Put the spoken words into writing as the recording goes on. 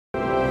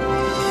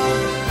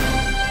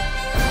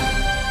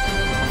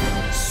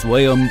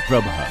Swayam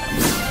Prabha.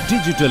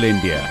 Digital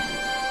India.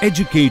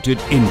 Educated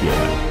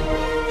India.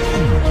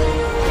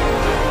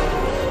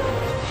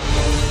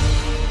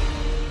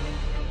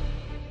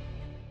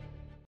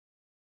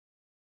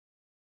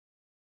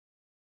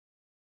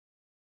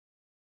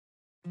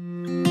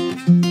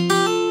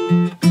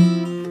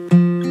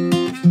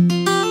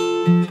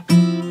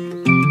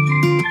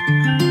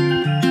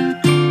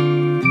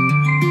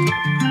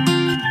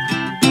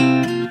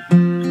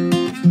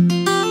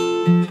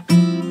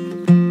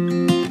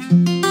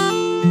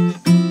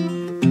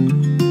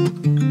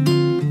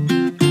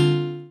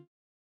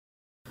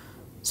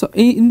 So,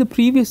 in the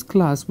previous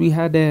class we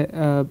had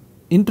a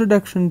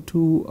introduction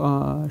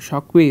to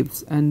shock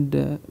waves,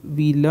 and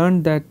we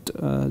learned that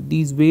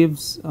these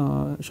waves,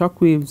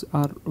 shock waves,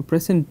 are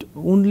present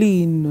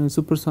only in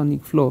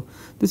supersonic flow.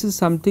 This is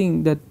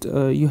something that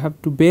you have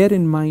to bear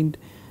in mind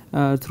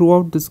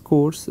throughout this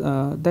course,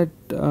 that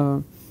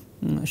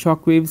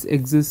shock waves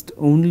exist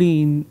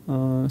only in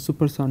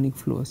supersonic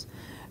flows.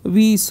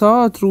 We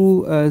saw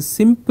through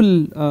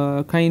simple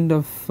kind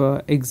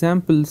of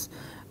examples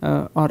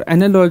or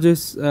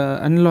analogous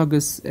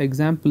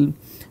example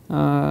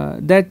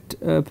that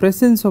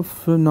presence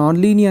of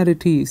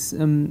nonlinearities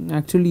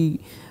actually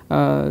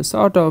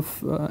sort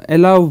of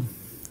allow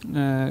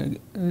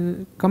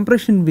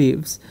compression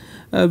waves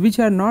which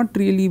are not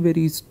really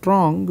very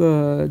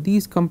strong.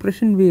 These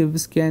compression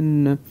waves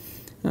can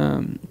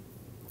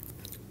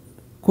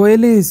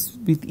coalesce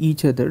with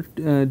each other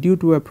due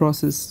to a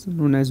process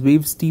known as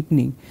wave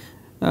steepening.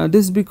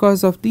 This is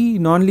because of the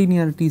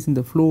nonlinearities in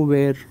the flow,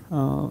 where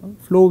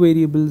flow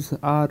variables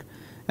are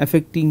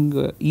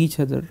affecting each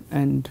other,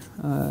 and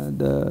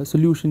the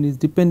solution is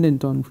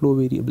dependent on flow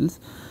variables,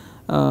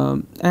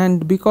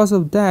 and because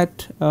of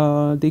that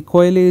they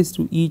coalesce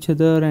to each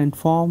other and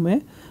form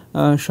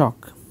a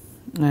shock,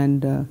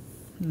 and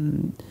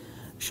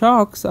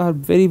shocks are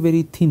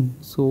very thin.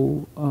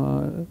 So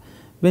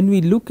when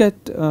we look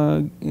at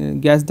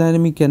gas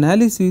dynamic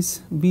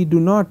analysis, we do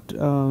not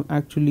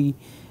actually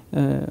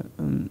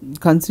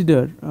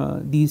consider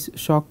these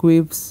shock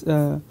waves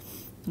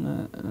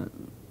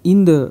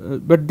in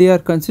the but they are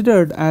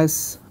considered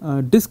as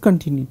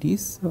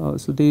discontinuities,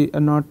 so they are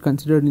not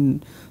considered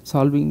in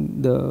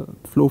solving the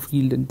flow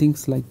field and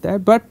things like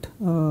that, but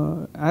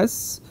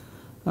as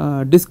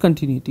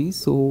discontinuities.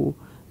 So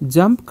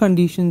jump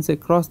conditions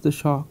across the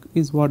shock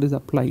is what is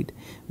applied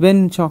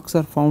when shocks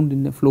are found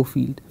in a flow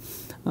field.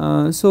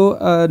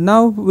 So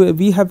now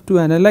we have to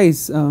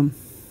analyze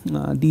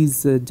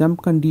these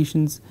jump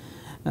conditions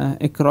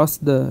across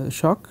the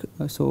shock.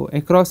 So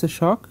across a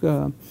shock,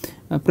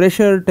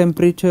 pressure,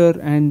 temperature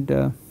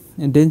and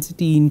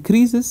density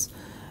increases,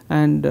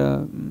 and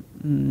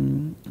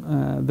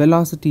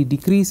velocity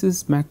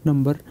decreases, Mach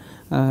number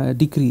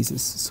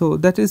decreases. So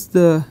that is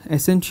the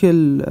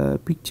essential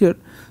picture.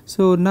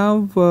 So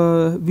now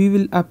we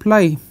will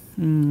apply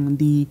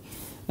the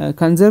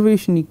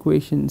conservation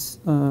equations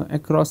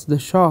across the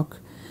shock,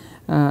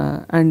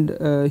 and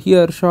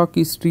here shock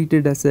is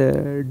treated as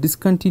a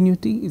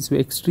discontinuity. It is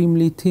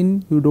extremely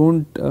thin. You do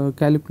not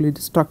calculate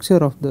the structure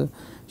of the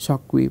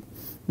shock wave.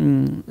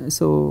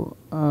 So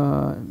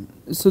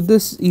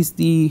this is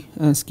the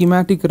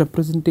schematic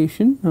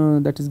representation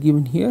that is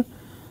given here,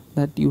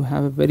 that you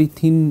have a very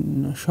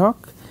thin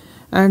shock,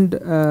 and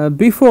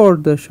before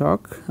the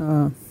shock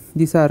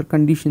these are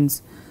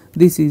conditions.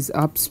 This is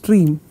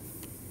upstream,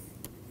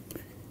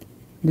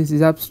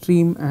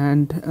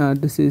 and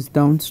this is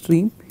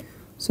downstream.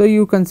 So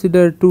you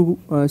consider two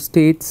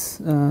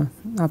states,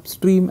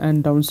 upstream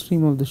and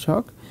downstream of the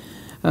shock.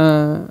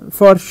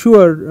 For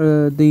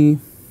sure the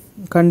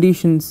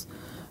conditions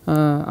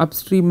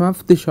upstream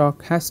of the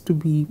shock has to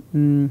be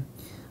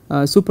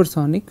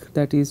supersonic,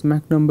 that is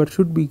Mach number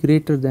should be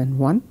greater than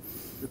 1.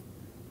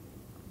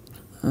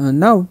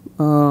 Now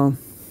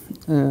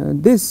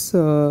this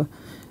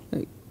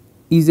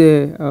is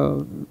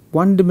a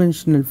one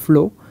dimensional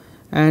flow,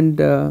 and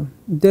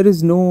there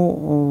is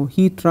no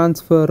heat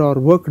transfer or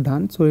work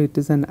done, so it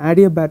is an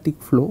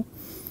adiabatic flow.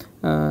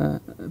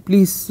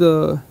 Please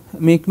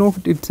make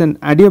note, it is an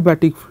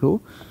adiabatic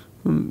flow.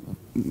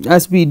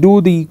 As we do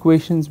the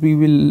equations, we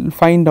will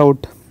find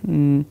out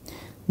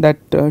that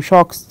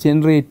shocks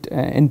generate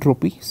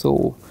entropy.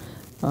 So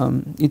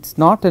it is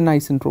not an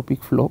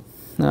isentropic flow,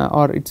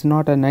 or it is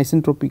not an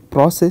isentropic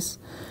process.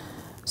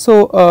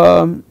 So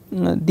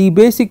the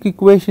basic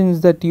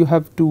equations that you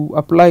have to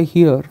apply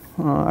here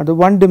are the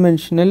one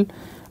dimensional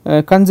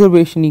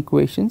conservation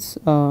equations.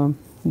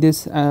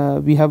 This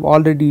we have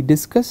already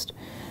discussed,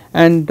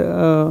 and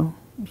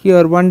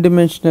here one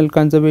dimensional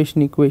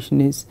conservation equation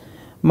is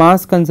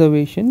mass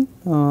conservation,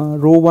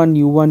 rho 1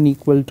 u1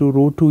 equal to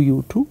rho 2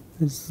 u2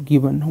 is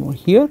given over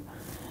here.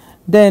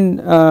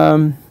 Then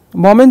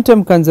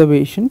momentum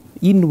conservation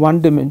in one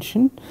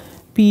dimension,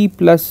 p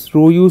plus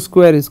rho u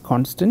square is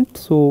constant.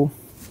 So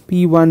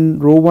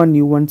p1 rho 1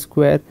 u1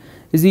 square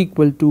is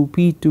equal to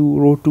p2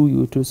 rho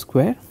 2 u2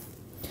 square.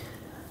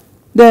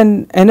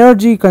 Then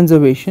energy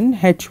conservation,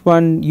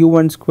 h1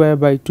 u1 square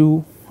by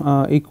 2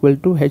 equal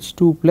to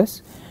h2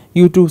 plus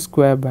u2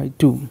 square by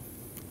 2.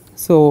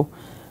 So,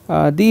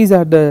 these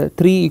are the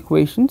three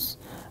equations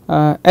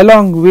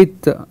along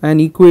with an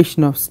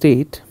equation of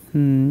state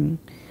and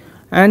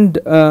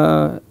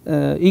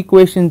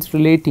equations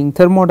relating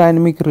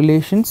thermodynamic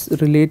relations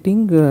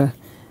relating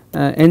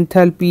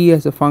enthalpy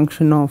as a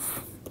function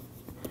of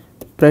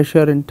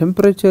pressure and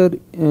temperature.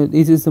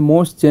 This is the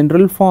most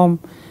general form,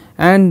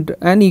 and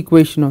an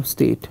equation of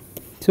state.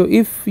 So,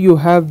 if you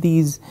have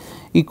these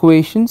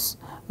equations,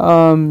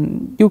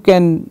 you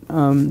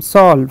can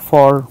solve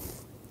for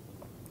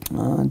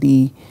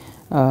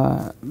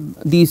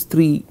these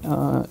three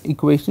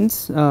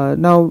equations.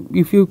 Now,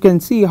 if you can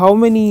see how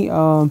many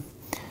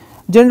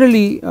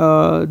generally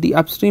the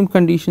upstream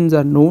conditions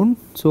are known.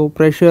 So,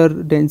 pressure,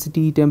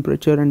 density,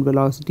 temperature and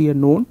velocity are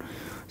known.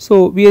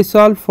 So, we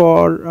solve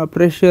for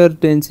pressure,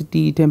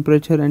 density,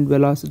 temperature and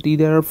velocity.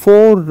 There are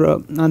four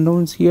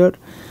unknowns here.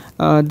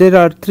 There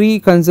are three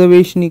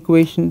conservation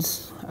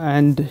equations,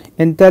 and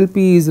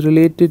enthalpy is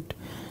related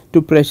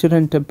to pressure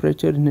and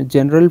temperature in a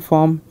general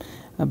form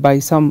by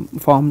some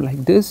form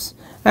like this,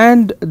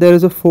 and there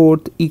is a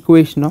fourth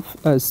equation of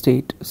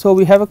state. So,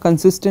 we have a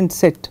consistent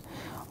set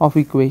of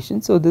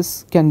equations. So,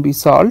 this can be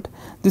solved.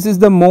 This is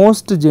the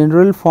most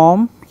general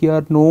form.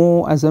 Here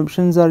no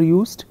assumptions are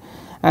used,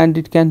 and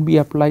it can be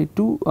applied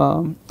to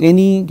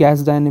any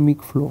gas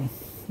dynamic flow.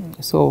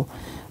 So,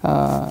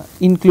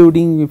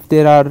 including if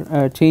there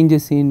are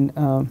changes in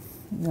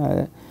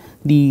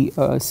the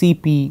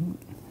Cp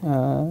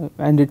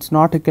and it is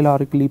not a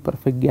calorically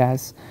perfect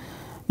gas,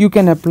 you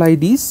can apply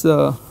these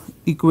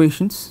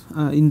equations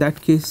in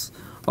that case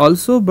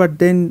also, but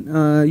then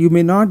you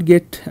may not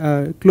get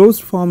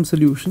closed form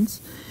solutions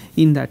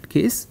in that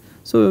case.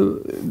 So,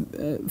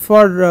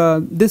 for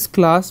this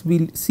class we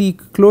will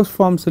seek closed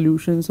form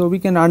solutions. So, we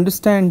can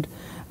understand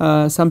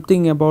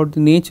something about the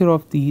nature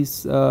of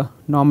these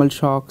normal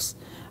shocks,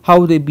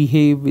 how they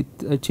behave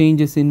with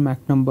changes in Mach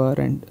number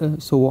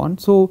and so on.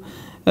 So,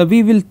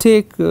 we will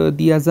take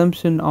the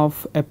assumption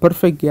of a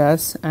perfect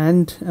gas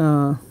and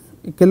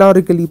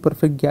calorically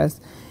perfect gas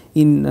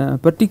in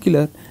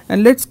particular,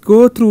 and let us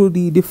go through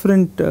the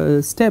different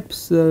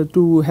steps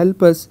to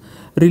help us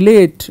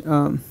relate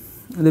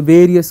the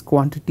various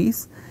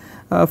quantities.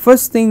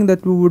 First thing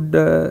that we would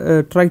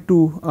try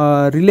to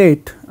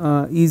relate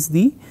is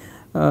the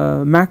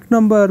Mach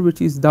number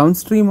which is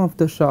downstream of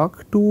the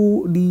shock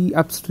to the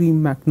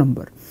upstream Mach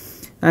number,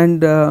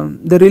 and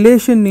the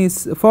relation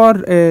is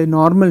for a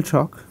normal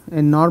shock.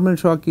 A normal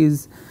shock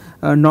is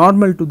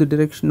normal to the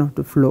direction of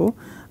the flow,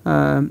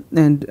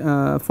 and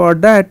for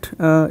that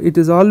it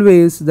is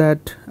always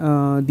that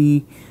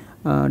the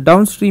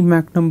downstream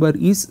Mach number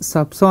is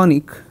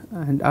subsonic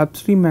and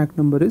upstream Mach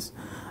number is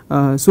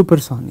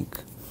supersonic.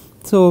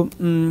 So,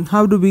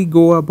 how do we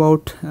go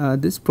about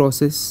this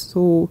process?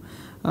 So,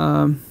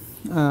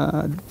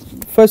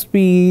 first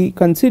we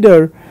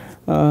consider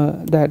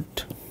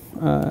that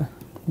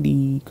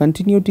the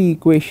continuity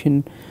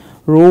equation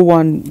rho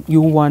 1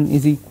 u1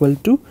 is equal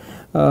to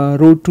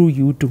rho 2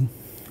 u2,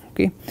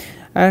 okay,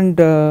 and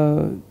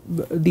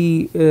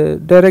the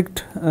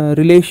direct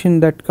relation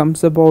that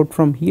comes about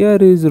from here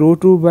is rho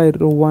 2 by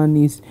rho 1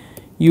 is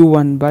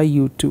u1 by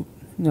u2.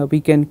 Now,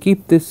 we can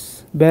keep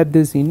this, bear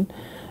this in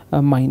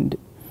mind.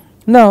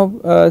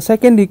 Now,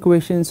 second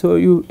equation. So,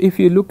 if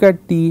you look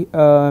at the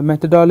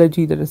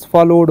methodology that is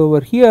followed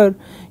over here,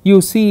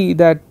 you see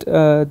that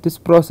this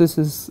process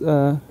is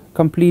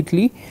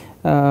completely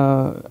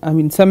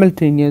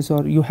simultaneous,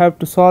 or you have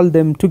to solve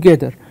them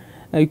together.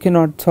 You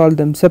cannot solve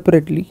them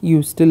separately.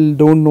 You still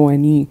do not know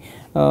any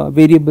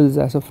variables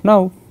as of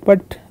now,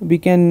 but we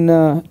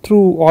can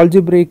through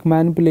algebraic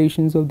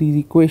manipulations of these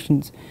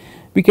equations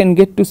we can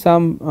get to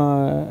some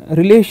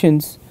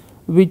relations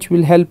which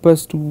will help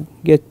us to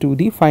get to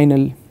the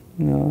final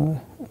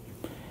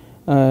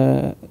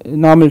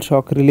normal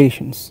shock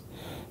relations.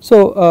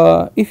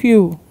 So, if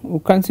you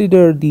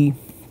consider the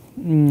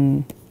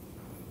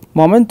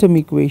momentum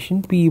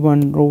equation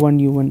P1 rho 1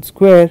 u1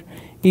 square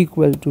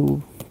equal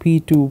to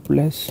P2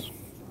 plus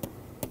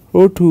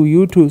rho 2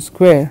 u2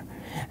 square,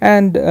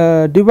 and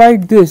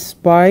divide this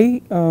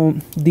by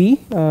the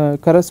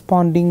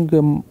corresponding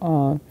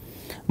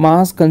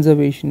mass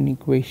conservation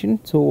equation.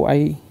 So,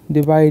 I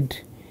divide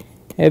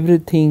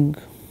everything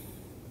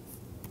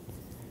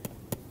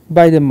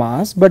by the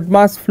mass, but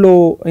mass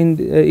flow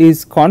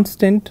is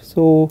constant.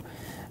 So,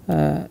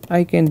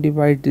 I can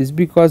divide this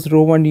because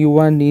rho 1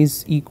 u1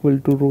 is equal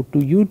to rho 2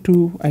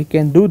 u2. I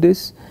can do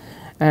this,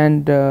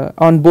 and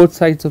on both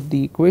sides of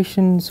the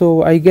equation.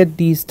 So, I get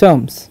these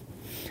terms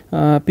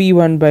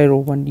P1 by rho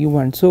 1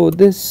 u1. So,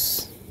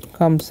 this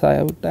comes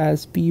out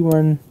as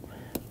P1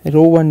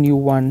 rho 1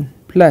 u1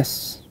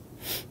 plus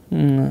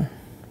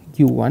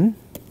u1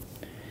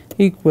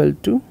 equal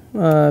to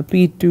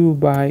P2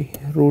 by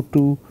rho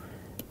 2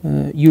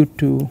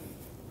 u2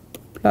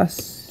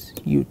 plus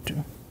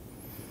u2.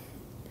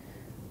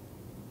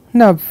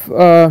 Now,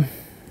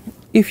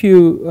 if you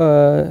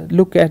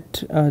look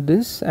at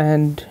this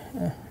and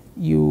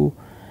you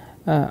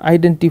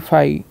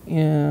identify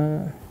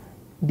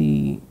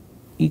the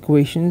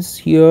equations.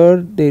 Here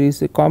there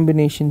is a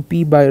combination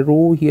P by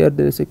rho, here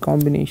there is a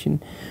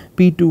combination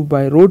P2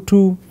 by rho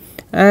 2,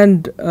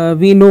 and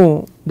we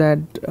know that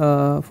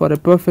for a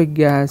perfect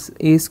gas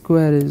A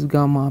square is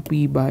gamma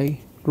P by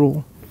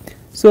rho.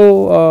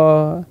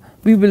 So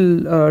we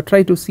will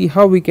try to see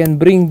how we can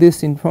bring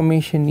this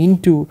information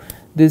into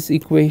this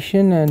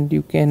equation, and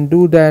you can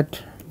do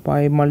that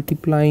by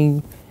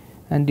multiplying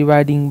and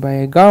dividing by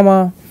a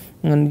gamma,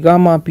 and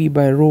gamma P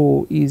by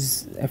rho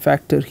is a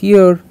factor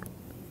here,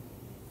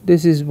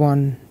 this is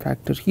one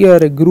factor here,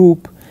 a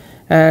group,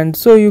 and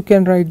so you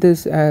can write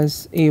this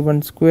as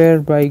A1 square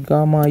by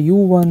gamma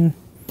U1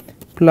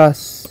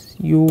 plus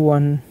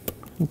U1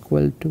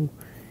 equal to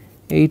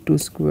A2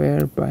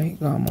 square by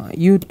gamma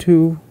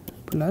U2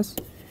 plus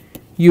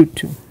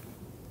U2.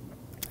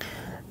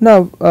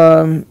 Now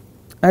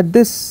at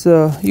this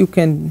you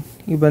can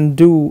even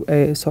do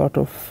a sort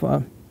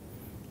of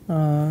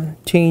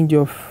change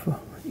of,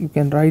 you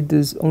can write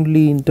this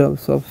only in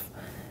terms of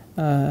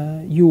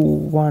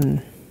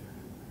U1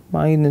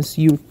 minus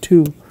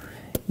U2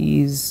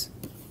 is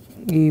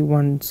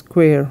A1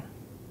 square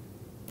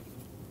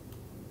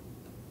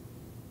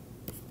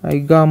by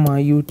gamma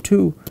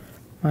U2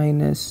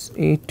 minus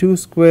A2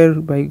 square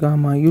by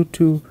gamma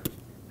U2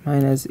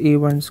 minus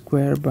A1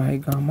 square by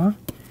gamma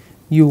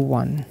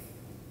U1.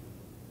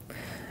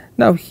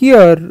 Now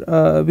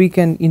here we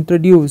can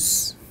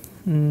introduce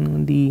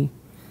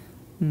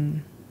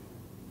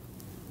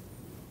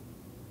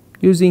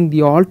using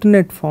the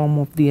alternate form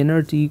of the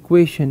energy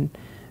equation,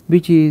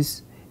 which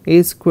is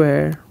A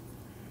square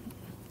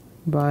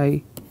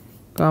by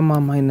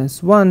gamma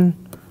minus 1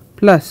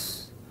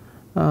 plus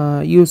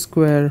U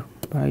square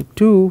by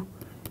 2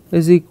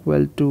 is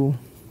equal to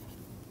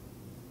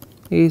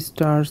A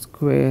star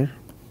square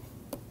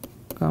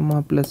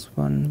gamma plus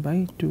 1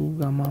 by 2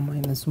 gamma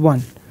minus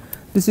 1.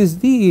 This is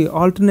the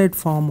alternate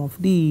form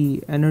of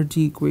the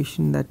energy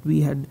equation that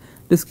we had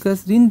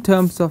discussed in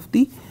terms of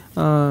the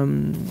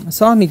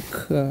sonic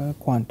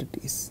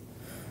quantities.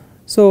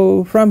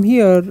 So from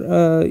here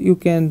you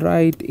can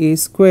write A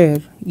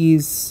square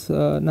is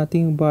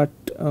nothing but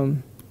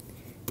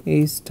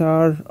A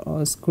star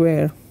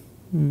square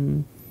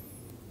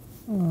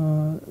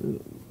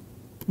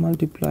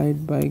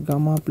multiplied by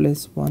gamma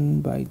plus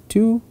 1 by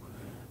 2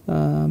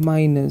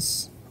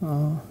 minus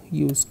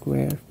U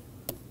square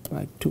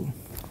by 2.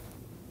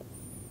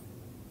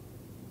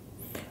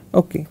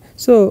 Okay,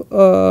 so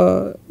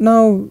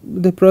now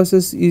the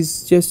process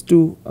is just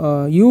to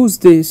use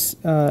this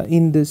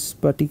in this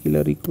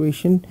particular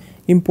equation,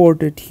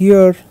 import it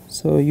here,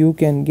 so you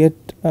can get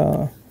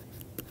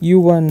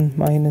U1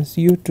 minus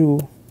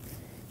U2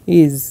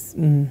 is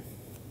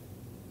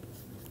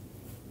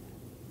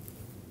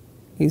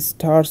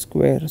star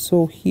square.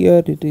 So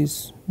here it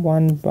is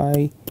 1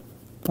 by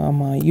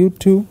gamma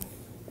U2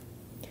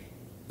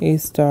 A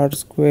star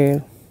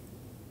square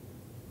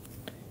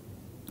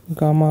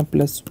gamma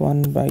plus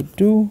 1 by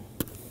 2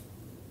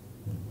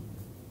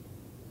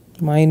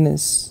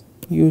 minus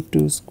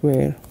U2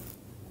 square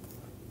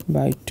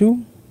by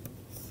 2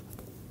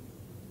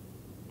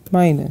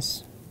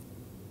 minus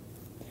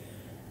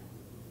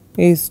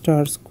A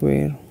star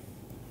square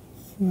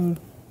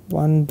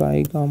 1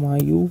 by gamma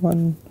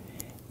U1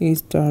 A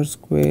star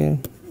square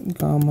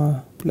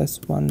gamma plus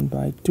 1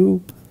 by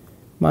 2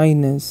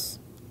 minus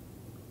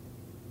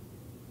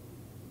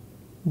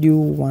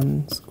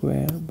U1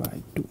 square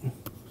by 2.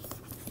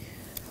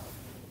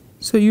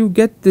 So you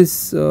get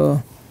this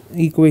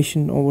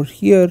equation over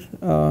here.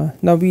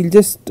 Now we will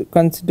just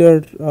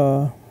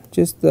consider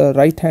just the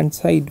right hand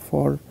side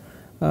for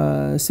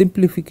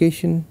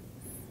simplification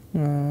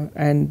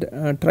and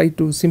try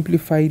to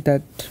simplify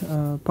that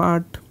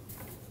part.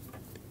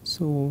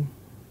 So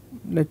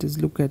let us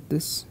look at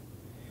this.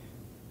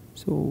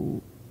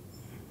 So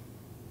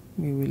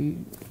we will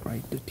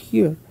write it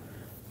here.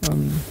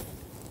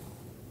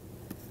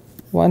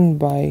 1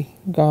 by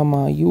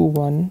gamma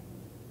U1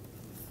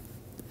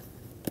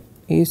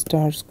 A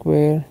star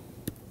square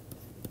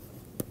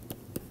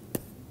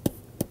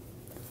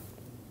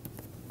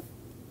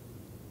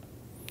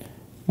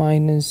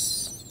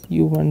minus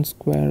U1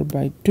 square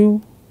by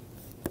 2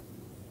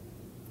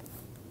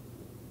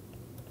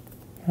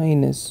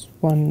 minus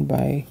 1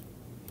 by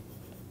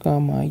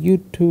gamma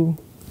U2.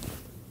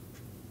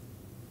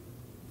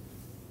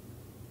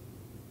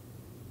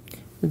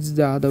 It's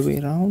the other way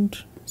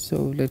around. So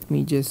let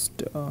me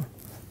just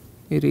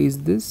erase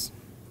this.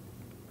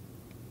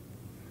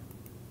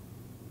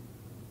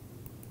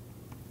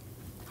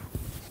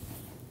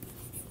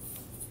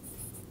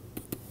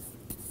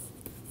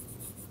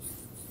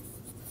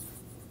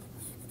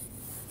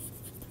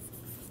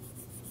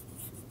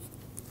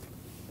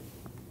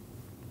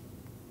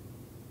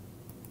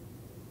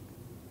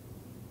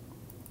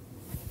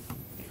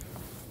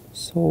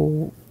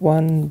 So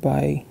 1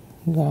 by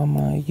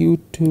gamma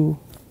U2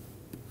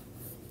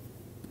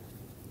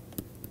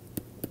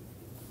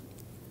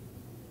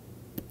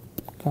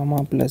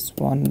 gamma plus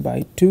 1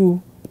 by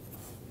 2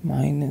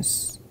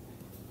 minus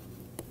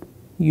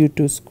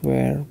U2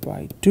 square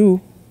by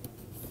 2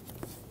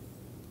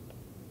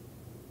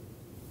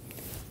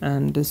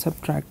 and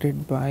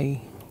subtracted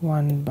by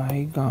 1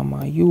 by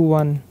gamma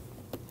u1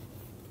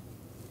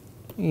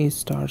 a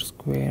star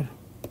square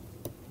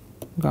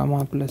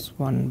gamma plus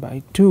 1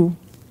 by 2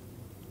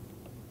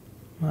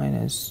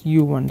 minus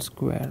u1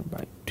 square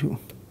by 2.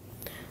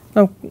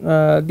 Now,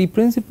 the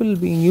principle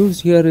being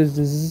used here is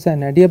this is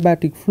an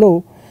adiabatic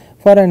flow.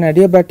 For an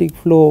adiabatic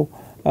flow,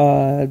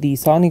 the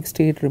sonic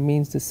state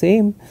remains the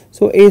same.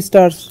 So, A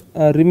stars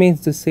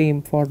remains the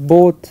same for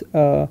both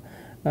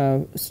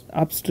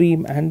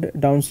upstream and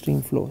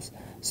downstream flows.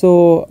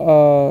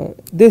 So,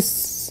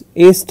 this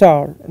A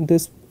star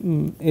this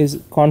is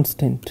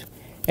constant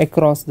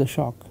across the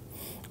shock.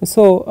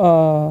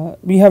 So,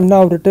 we have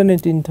now written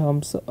it in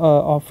terms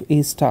of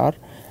A star,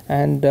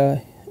 and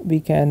we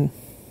can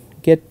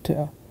get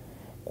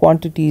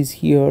quantities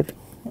here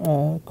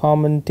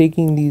common,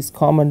 taking these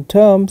common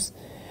terms,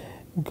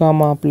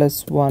 gamma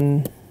plus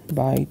 1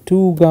 by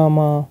 2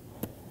 gamma,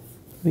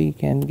 we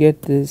can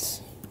get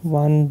this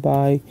 1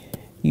 by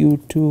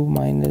u2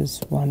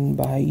 minus 1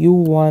 by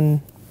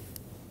u1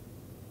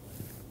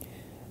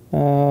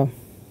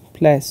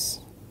 plus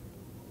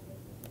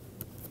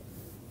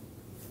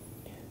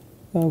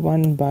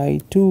 1 by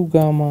 2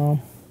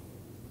 gamma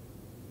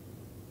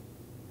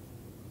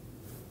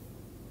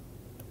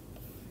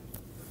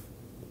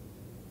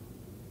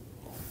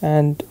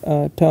and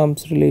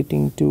terms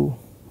relating to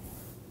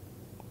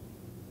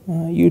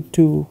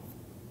u2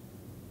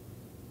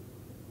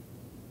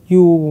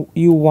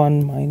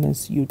 u1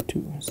 minus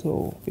u2.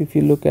 So, if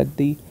you look at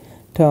the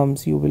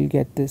terms, you will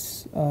get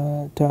this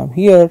term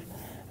here,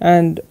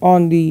 and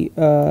on the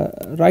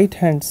right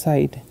hand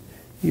side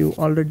you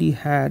already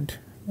had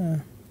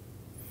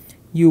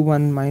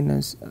u1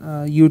 minus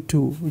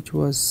u2, which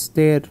was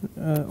there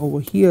over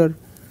here.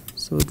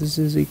 So, this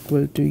is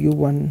equal to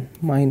u1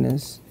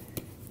 minus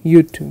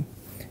u2.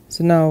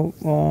 So,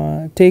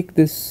 now take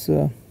this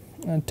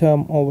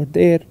term over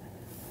there.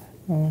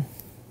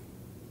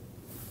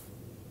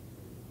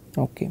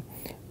 Okay.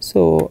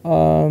 So,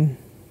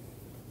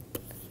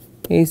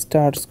 A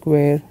star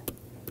square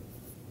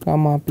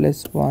gamma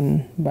plus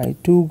 1 by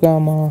 2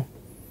 gamma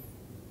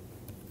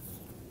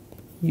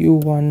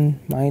u1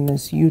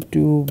 minus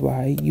u2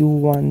 by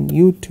u1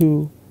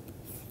 u2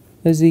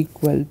 is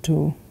equal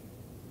to,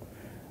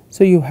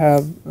 so you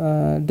have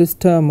this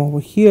term over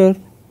here,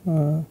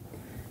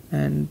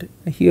 and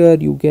here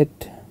you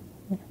get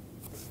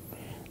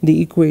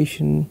the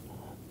equation.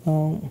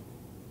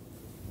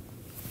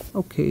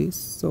 Okay,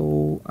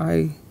 so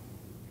I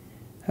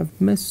have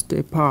missed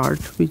a part,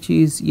 which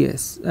is,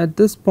 yes, at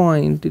this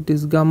point it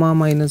is gamma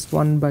minus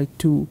 1 by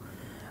 2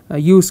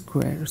 u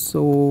square.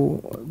 So,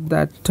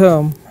 that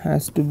term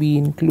has to be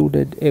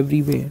included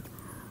everywhere.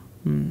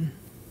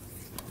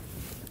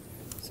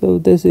 So,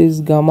 this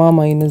is gamma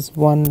minus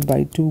 1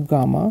 by 2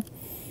 gamma,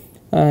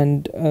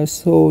 and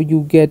so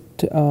you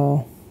get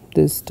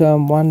this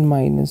term 1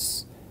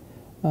 minus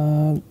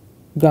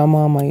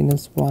gamma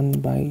minus 1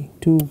 by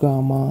 2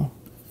 gamma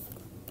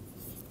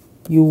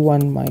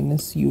u1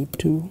 minus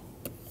u2.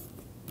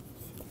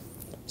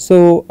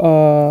 So,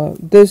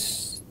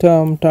 this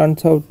term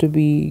turns out to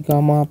be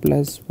gamma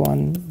plus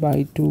 1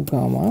 by 2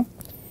 gamma.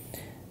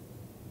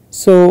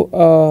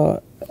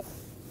 So,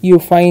 you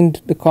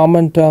find the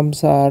common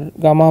terms are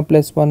gamma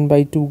plus 1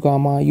 by 2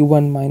 gamma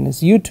u1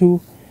 minus u2,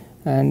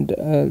 and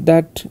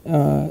that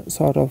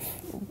sort of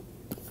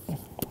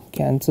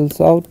cancels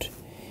out.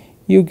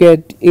 You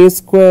get a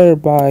square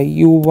by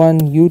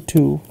u1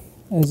 u2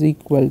 is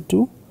equal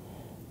to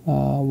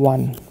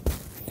 1,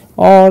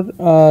 or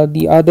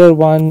the other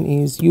one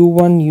is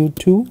u1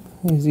 u2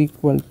 is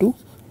equal to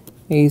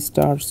a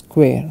star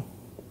square.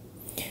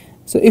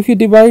 So, if you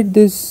divide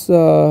this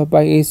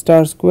by a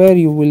star square,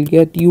 you will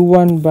get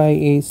u1 by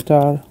a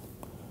star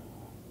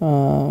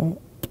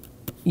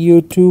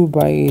u2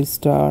 by a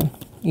star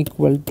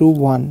equal to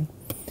 1.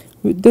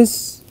 With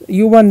this,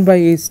 u1 by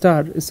a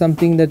star is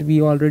something that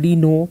we already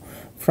know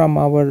from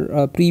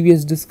our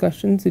previous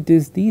discussions. It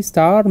is the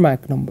star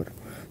Mach number.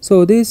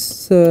 So,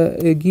 this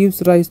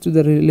gives rise to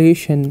the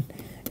relation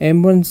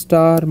m1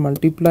 star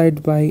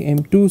multiplied by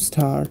m2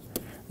 star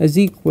is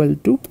equal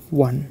to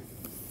 1.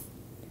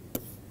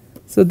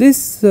 So,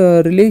 this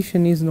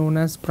relation is known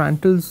as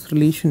Prandtl's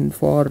relation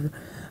for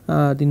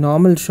the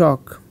normal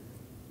shock,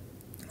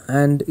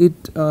 and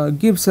it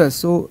gives us,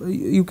 so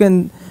you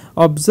can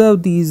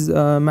observe these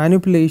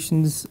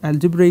manipulations,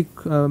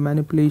 algebraic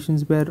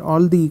manipulations, where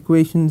all the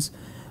equations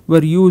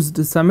were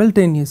used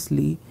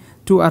simultaneously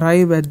to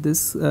arrive at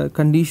this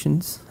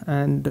conditions.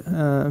 And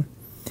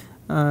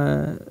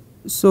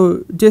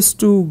so, just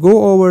to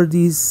go over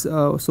these,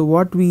 so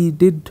what we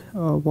did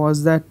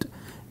was that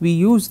we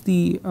used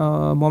the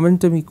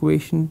momentum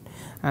equation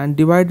and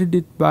divided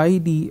it by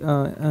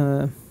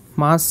the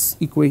mass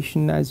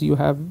equation, as you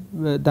have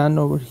done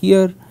over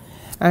here,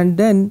 and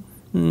then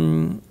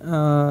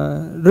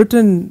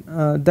written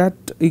that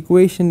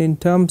equation in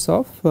terms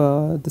of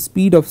the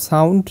speed of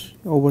sound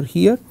over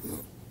here,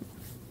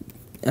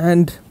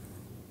 and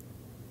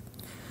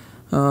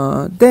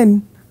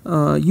then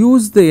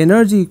use the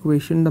energy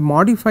equation, the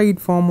modified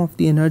form of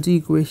the energy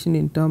equation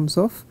in terms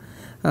of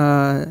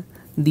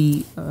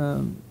the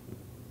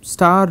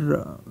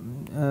star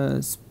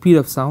speed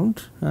of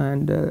sound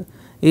and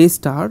A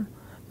star,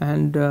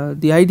 and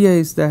the idea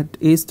is that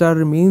A star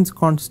remains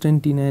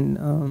constant in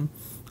an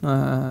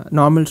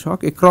normal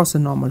shock, across a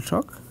normal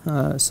shock.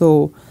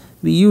 So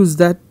we use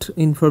that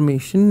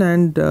information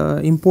and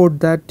import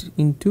that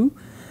into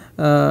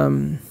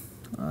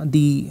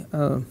the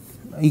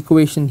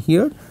equation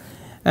here,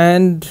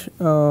 and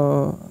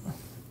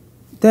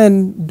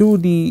then do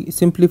the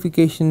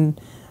simplification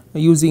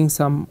using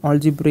some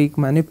algebraic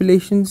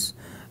manipulations,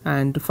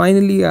 and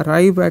finally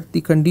arrive at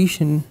the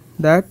condition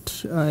that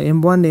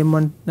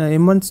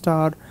M1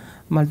 star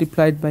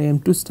multiplied by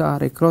M2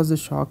 star across the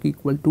shock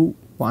equal to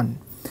 1.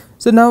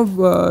 So now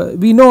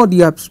we know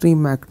the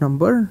upstream Mach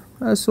number,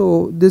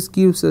 so this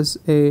gives us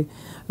a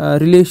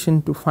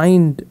relation to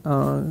find,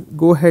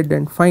 go ahead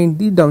and find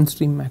the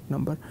downstream Mach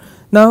number.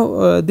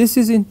 Now this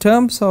is in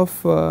terms of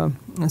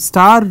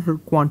star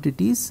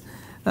quantities,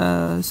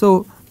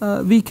 so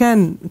we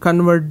can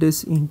convert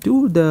this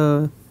into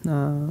the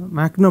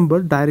Mach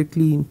number,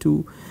 directly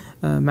into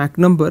Mach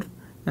number,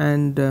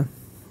 and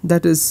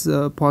that is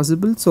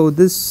possible. So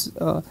this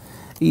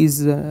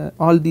is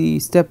all the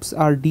steps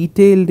are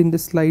detailed in the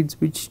slides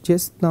which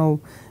just now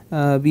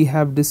we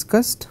have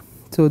discussed.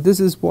 So this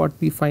is what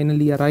we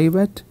finally arrive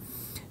at,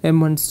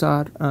 M1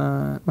 star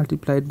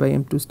multiplied by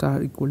M2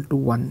 star equal to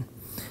 1.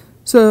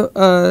 So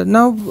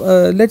now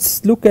let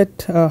us look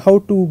at how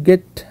to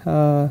get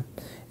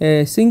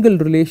a single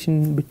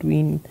relation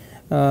between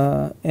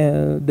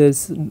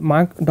this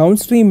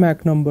downstream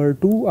Mach number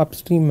to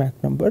upstream Mach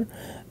number.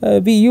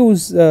 We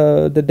use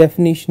the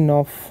definition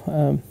of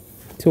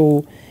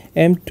so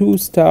M2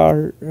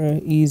 star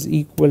is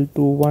equal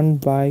to 1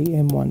 by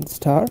M1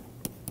 star,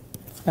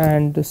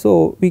 and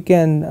so we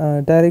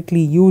can directly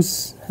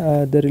use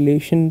the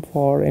relation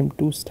for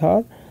M2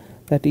 star,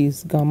 that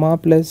is gamma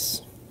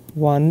plus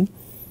 1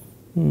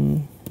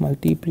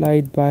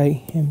 multiplied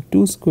by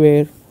M2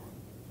 square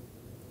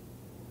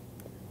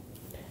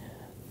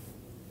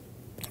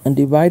and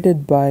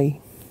divided by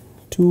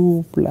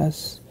 2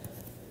 plus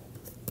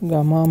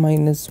gamma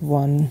minus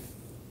 1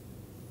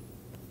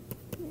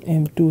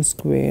 M2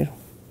 square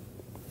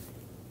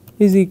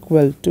is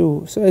equal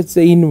to, so it is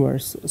the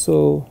inverse,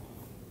 so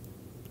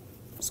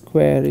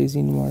square is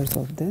inverse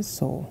of this,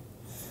 so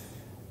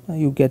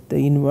you get the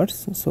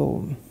inverse,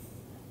 so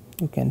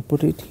you can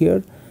put it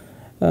here,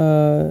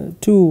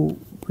 2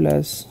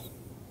 plus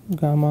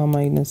gamma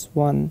minus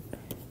 1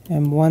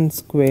 M1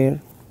 square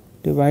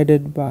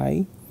divided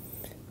by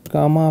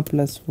gamma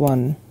plus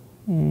 1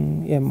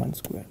 M1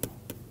 square.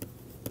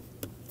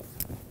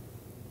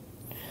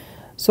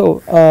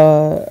 So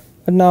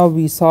now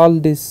we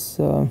solve this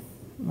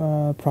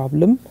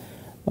problem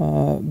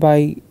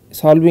by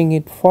solving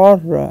it for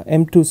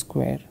M2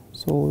 square.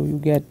 So you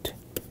get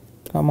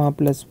gamma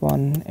plus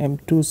 1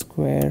 M2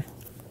 square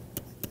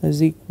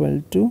is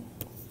equal to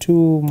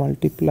 2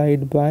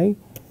 multiplied by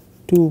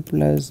 2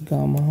 plus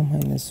gamma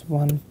minus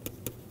 1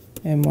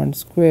 M1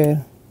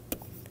 square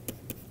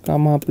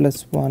gamma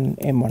plus 1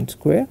 M1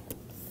 square,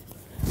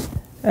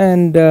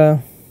 and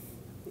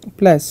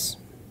plus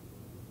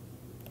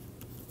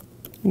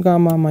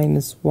gamma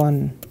minus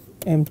 1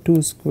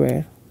 M2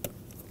 square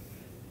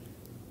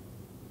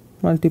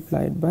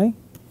multiplied by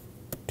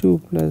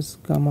 2 plus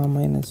gamma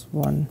minus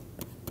 1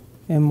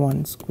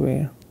 M1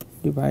 square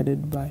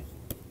divided by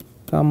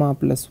gamma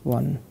plus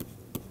 1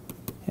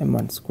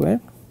 M1 square.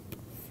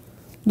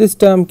 This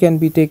term can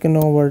be taken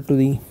over to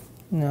the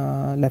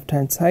left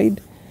hand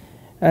side,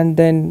 and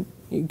then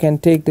you can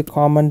take the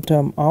common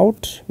term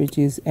out, which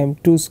is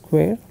M2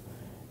 square,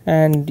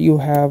 and you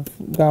have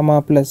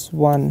gamma plus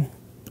 1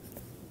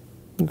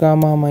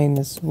 gamma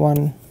minus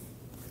 1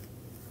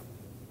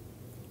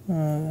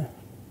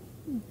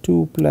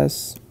 2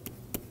 plus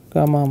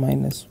gamma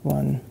minus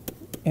 1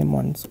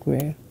 M1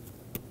 square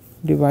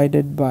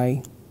divided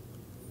by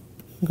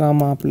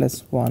gamma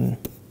plus 1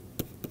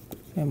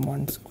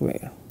 M1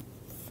 square.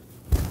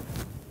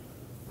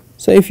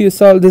 So if you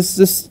solve this,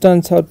 this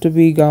turns out to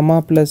be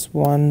gamma plus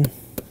 1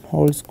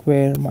 whole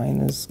square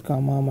minus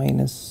gamma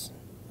minus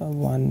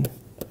 1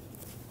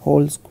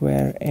 whole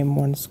square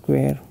M1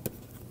 square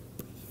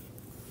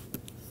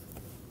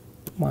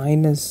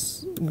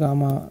minus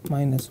gamma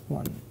minus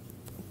 1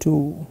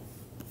 2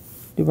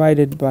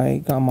 divided by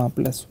gamma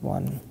plus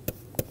 1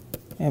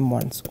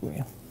 M1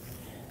 square,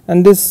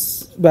 and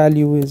this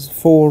value is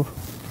 4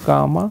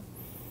 gamma,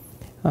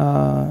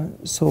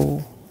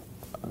 so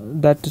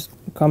that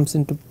comes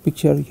into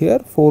picture here,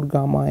 4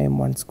 gamma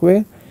M1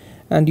 square,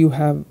 and you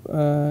have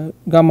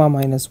gamma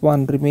minus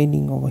 1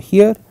 remaining over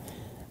here,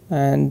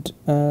 and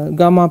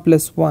gamma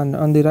plus 1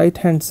 on the right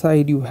hand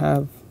side you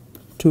have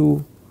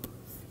 2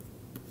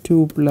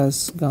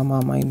 plus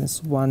gamma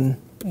minus 1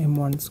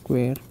 M1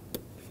 square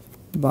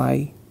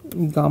by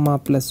gamma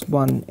plus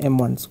 1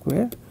 M1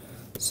 square.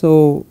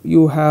 So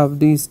you have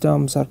these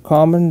terms are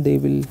common, they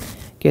will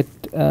get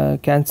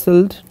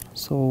cancelled.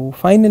 So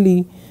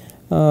finally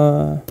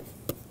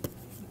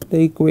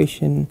the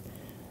equation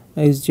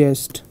is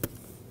just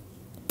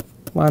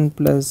 1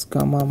 plus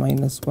gamma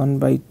minus 1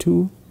 by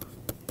 2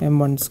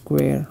 m1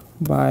 square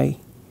by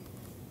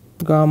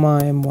gamma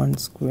m1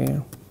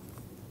 square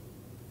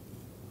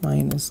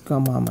minus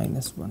gamma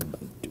minus 1 by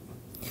 2.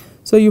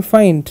 So you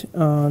find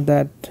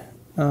that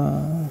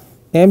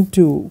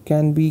M2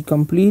 can be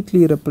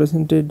completely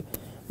represented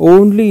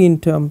only in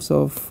terms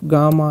of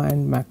gamma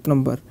and Mach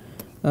number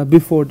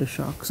before the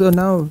shock. So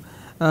now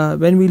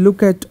when we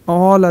look at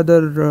all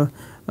other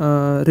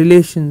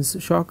relations,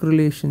 shock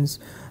relations,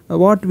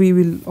 what we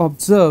will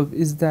observe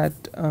is that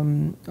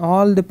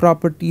all the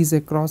properties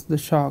across the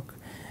shock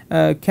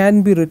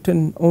can be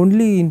written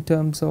only in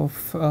terms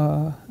of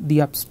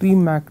the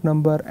upstream Mach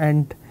number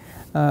and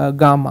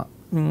gamma.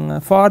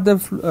 For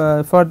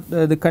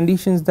the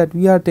conditions that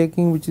we are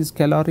taking, which is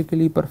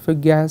calorically perfect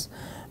gas,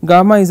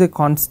 gamma is a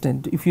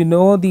constant. If you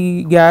know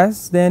the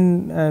gas,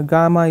 then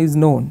gamma is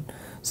known.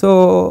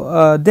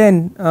 So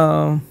then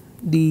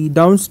the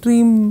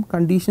downstream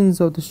conditions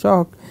of the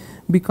shock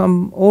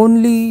become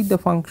only the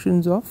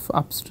functions of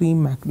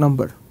upstream Mach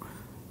number.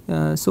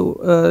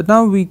 So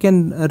now we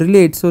can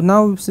relate. So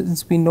now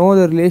since we know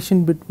the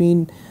relation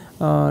between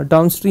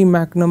downstream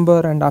Mach number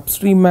and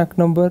upstream Mach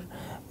number,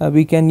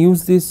 we can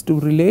use this to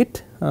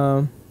relate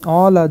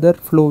all other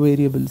flow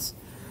variables.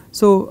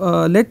 So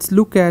let us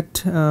look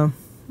at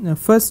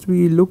first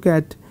we look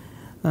at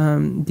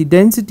the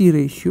density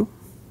ratio.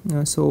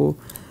 So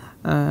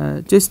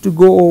just to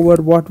go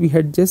over what we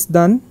had just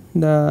done,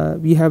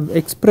 we have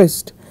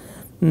expressed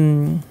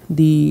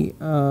the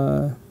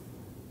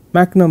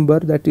Mach number,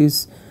 that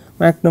is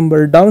Mach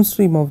number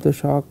downstream of the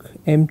shock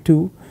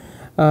M2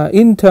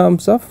 in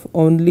terms of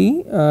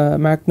only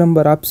Mach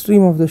number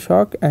upstream of the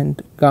shock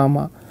and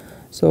gamma.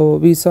 So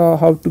we saw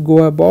how to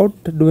go about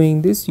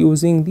doing this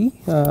using the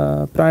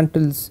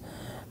Prandtl's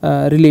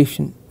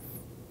relation.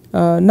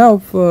 Now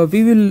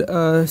we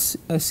will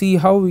see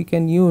how we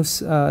can use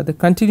the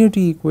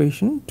continuity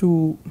equation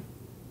to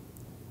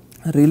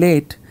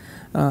relate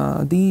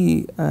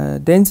the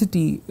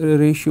density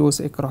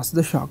ratios across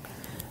the shock.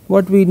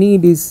 What we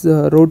need is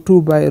rho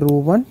 2 by rho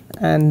 1,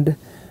 and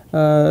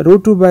rho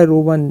 2 by rho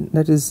 1,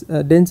 that is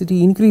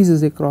density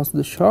increases across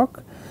the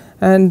shock,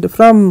 and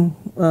from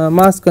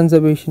mass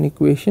conservation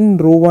equation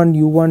rho 1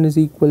 u1 is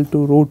equal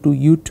to rho 2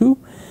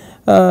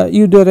 u2,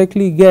 you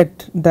directly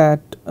get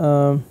that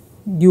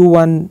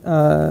u1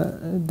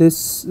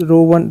 this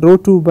rho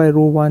 2 by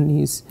rho 1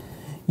 is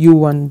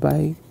u1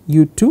 by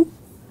u2.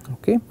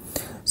 Okay.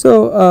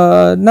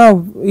 So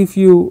now if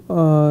you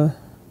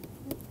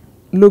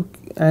look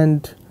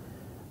and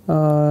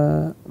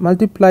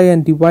multiply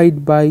and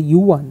divide by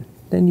u1,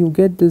 then you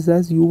get this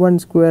as u1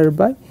 square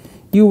by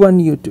u1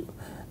 u2.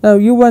 Now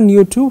u1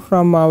 u2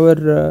 from our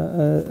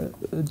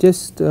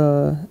just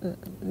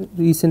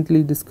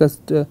recently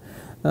discussed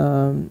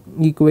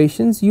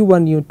equations,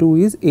 u1 u2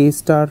 is a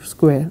star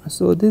square.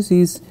 So this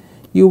is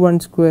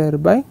u1 square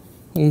by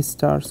a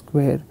star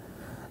square.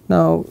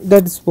 Now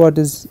that is what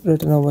is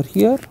written over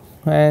here,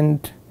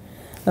 and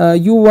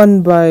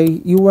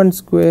u1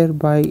 square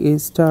by a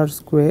star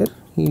square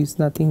is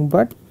nothing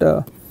but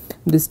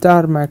the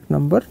star Mach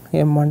number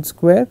m1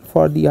 square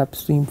for the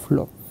upstream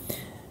flow,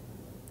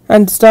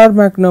 and star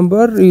Mach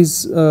number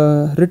is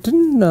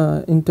written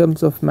in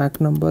terms of Mach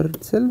number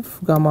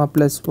itself, gamma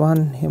plus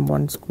 1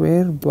 m1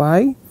 square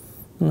by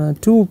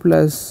 2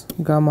 plus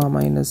gamma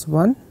minus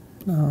 1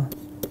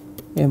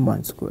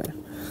 m1 square.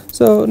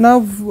 So now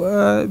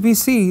we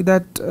see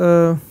that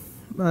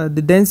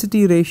the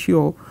density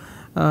ratio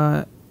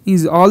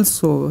is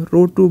also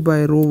rho 2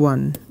 by rho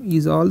 1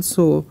 is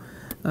also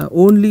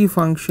only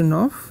function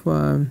of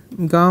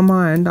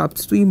gamma and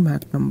upstream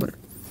Mach number.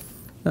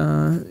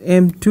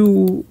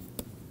 M2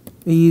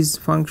 is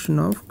function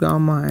of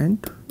gamma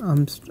and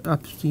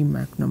upstream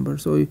Mach number.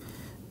 So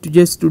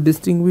just to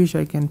distinguish,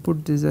 I can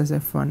put this as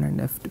F1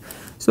 and F2.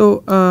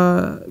 So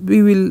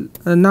we will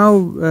now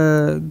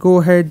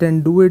go ahead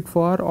and do it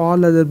for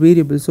all other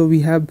variables. So we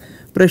have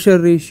pressure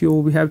ratio,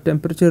 we have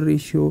temperature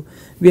ratio,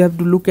 we have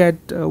to look at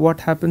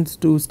what happens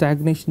to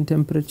stagnation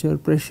temperature,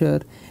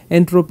 pressure,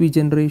 entropy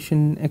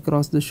generation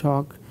across the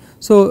shock.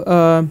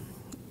 So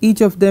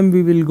each of them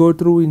we will go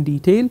through in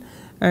detail,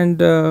 and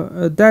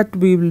that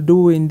we will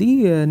do in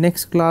the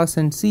next class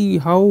and see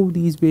how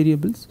these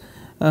variables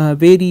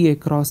vary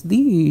across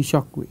the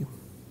shock wave.